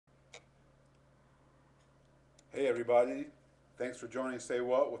Hey everybody, thanks for joining Say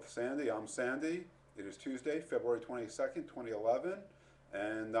What with Sandy. I'm Sandy. It is Tuesday, February 22nd, 2011,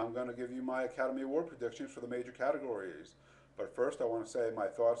 and I'm going to give you my Academy Award predictions for the major categories. But first I want to say my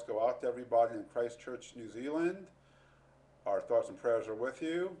thoughts go out to everybody in Christchurch, New Zealand. Our thoughts and prayers are with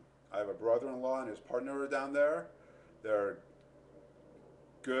you. I have a brother-in-law and his partner are down there. They're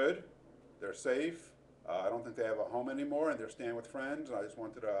good, they're safe. I don't think they have a home anymore and they're staying with friends. And I just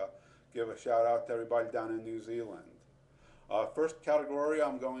wanted to give a shout out to everybody down in New Zealand. First category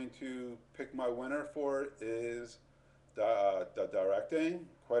I'm going to pick my winner for is the directing.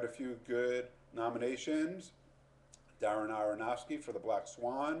 Quite a few good nominations. Darren Aronofsky for The Black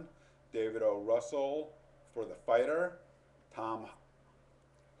Swan, David O. Russell for The Fighter, Tom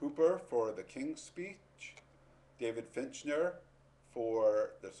Hooper for The King's Speech, David Fincher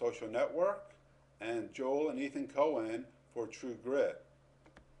for The Social Network, and Joel and Ethan Coen for True Grit.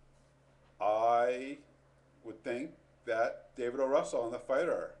 I would think that David O. Russell in The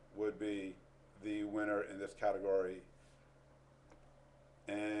Fighter would be the winner in this category,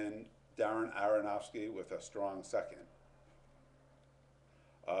 and Darren Aronofsky with a strong second.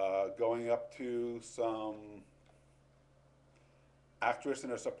 Going up to some actress in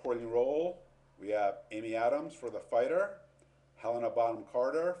a supporting role, we have Amy Adams for The Fighter, Helena Bonham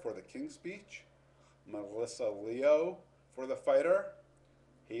Carter for The King's Speech, Melissa Leo for The Fighter,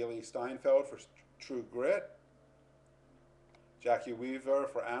 Haley Steinfeld for True Grit, Jackie Weaver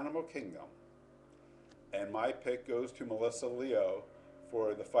for Animal Kingdom. And my pick goes to Melissa Leo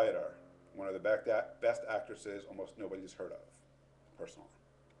for The Fighter, one of the best actresses almost nobody's heard of, personally.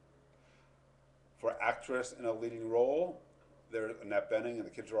 For actress in a leading role, there's Annette Bening in The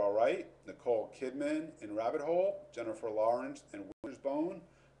Kids Are All Right, Nicole Kidman in Rabbit Hole, Jennifer Lawrence in Winter's Bone,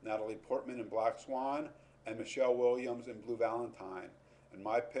 Natalie Portman in Black Swan, and Michelle Williams in Blue Valentine. And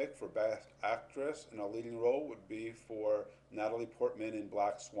my pick for Best Actress in a leading role would be for Natalie Portman in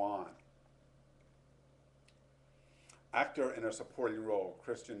Black Swan. Actor in a supporting role,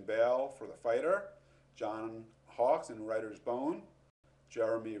 Christian Bale for The Fighter, John Hawkes in Writer's Bone,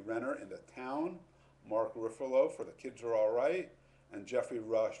 Jeremy Renner in The Town, Mark Ruffalo for The Kids Are All Right, and Jeffrey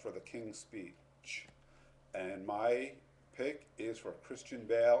Rush for The King's Speech. And my pick is for Christian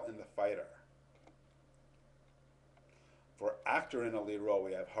Bale in The Fighter. For actor in a lead role,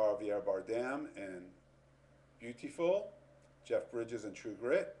 we have Javier Bardem in Beautiful, Jeff Bridges in True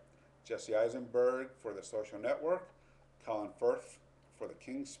Grit, Jesse Eisenberg for The Social Network, Colin Firth for The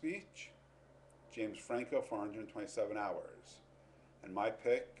King's Speech, James Franco for 127 Hours. And my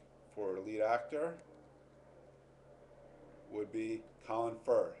pick for lead actor would be Colin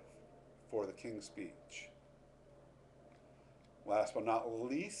Firth for The King's Speech. Last but not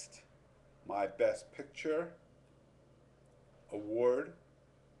least, my Best Picture award,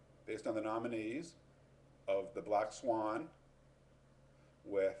 based on the nominees of The Black Swan,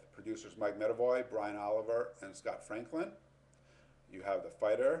 with producers Mike Medavoy, Brian Oliver, and Scott Franklin. You have The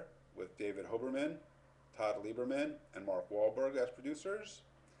Fighter with David Hoberman, Todd Lieberman, and Mark Wahlberg as producers.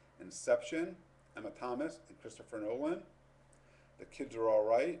 Inception, Emma Thomas and Christopher Nolan. The Kids Are All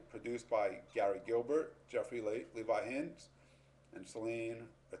Right, produced by Gary Gilbert, Jeffrey Levi Hintz, and Celine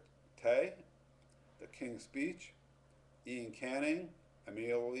Tay. The King's Speech, Ian Canning,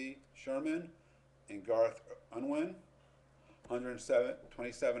 Amelie Sherman, and Garth Unwin.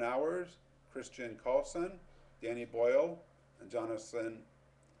 127 Hours, Christian Coulson, Danny Boyle, and John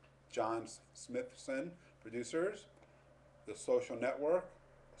Smithson, producers. The Social Network,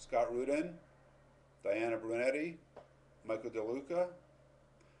 Scott Rudin, Diana Brunetti, Michael DeLuca,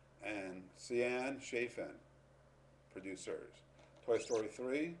 and Cian Chafin, producers. Toy Story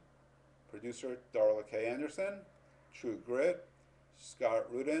 3, producer Darla K. Anderson. True Grit, Scott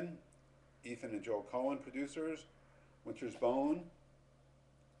Rudin, Ethan and Joel Coen, producers. Winter's Bone,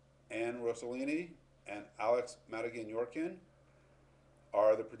 Anne Rossellini, and Alex Madigan Yorkin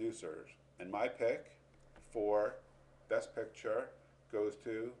are the producers. And my pick for Best Picture goes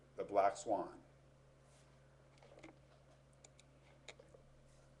to The Black Swan.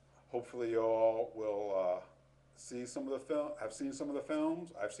 Hopefully you all will see some of the have seen some of the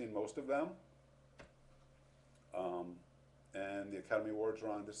films. I've seen most of them. And the Academy Awards are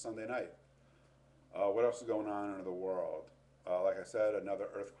on this Sunday night. What else is going on in the world? Like I said, another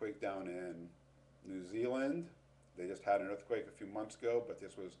earthquake down in New Zealand. They just had an earthquake a few months ago, but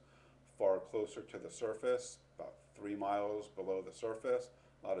this was far closer to the surface, about 3 miles below the surface.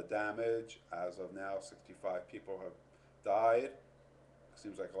 A lot of damage. As of now, 65 people have died.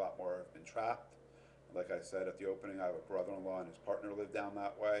 Seems like a lot more have been trapped. Like I said at the opening, I have a brother-in-law and his partner live down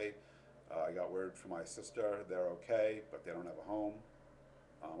that way. I got word from my sister. They're okay, but they don't have a home.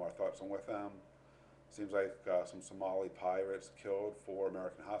 Our thoughts are with them. Seems like some Somali pirates killed 4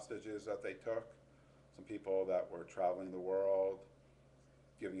 American hostages that they took. Some people that were traveling the world,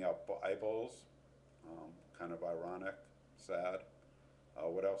 giving out Bibles. Kind of ironic, sad.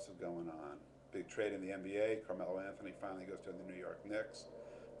 What else is going on? Big trade in the NBA. Carmelo Anthony finally goes to the New York Knicks.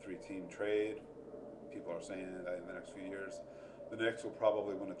 3-team trade. People are saying that in the next few years, the Knicks will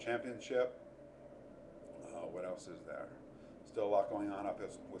probably win a championship. What else is there? Still a lot going on up in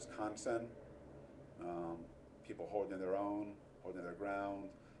Wisconsin. People holding their own, holding their ground.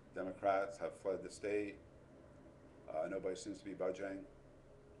 Democrats have fled the state. Nobody seems to be budging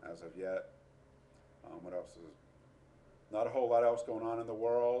as of yet. What else is? Not a whole lot else going on in the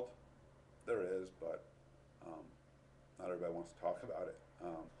world. There is, but not everybody wants to talk about it.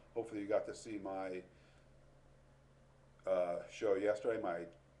 Hopefully you got to see my show yesterday, my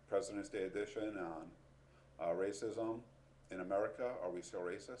President's Day edition on racism in America. Are we still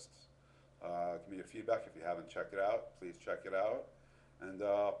racists? Give me your feedback. If you haven't checked it out, please check it out. And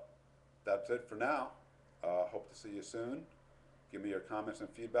that's it for now. Hope to see you soon. Give me your comments and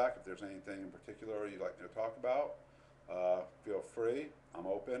feedback. If there's anything in particular you'd like me to talk about, feel free. I'm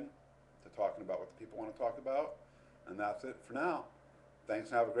open to talking about what the people want to talk about. And that's it for now. Thanks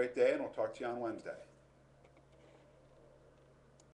and have a great day, and we'll talk to you on Wednesday.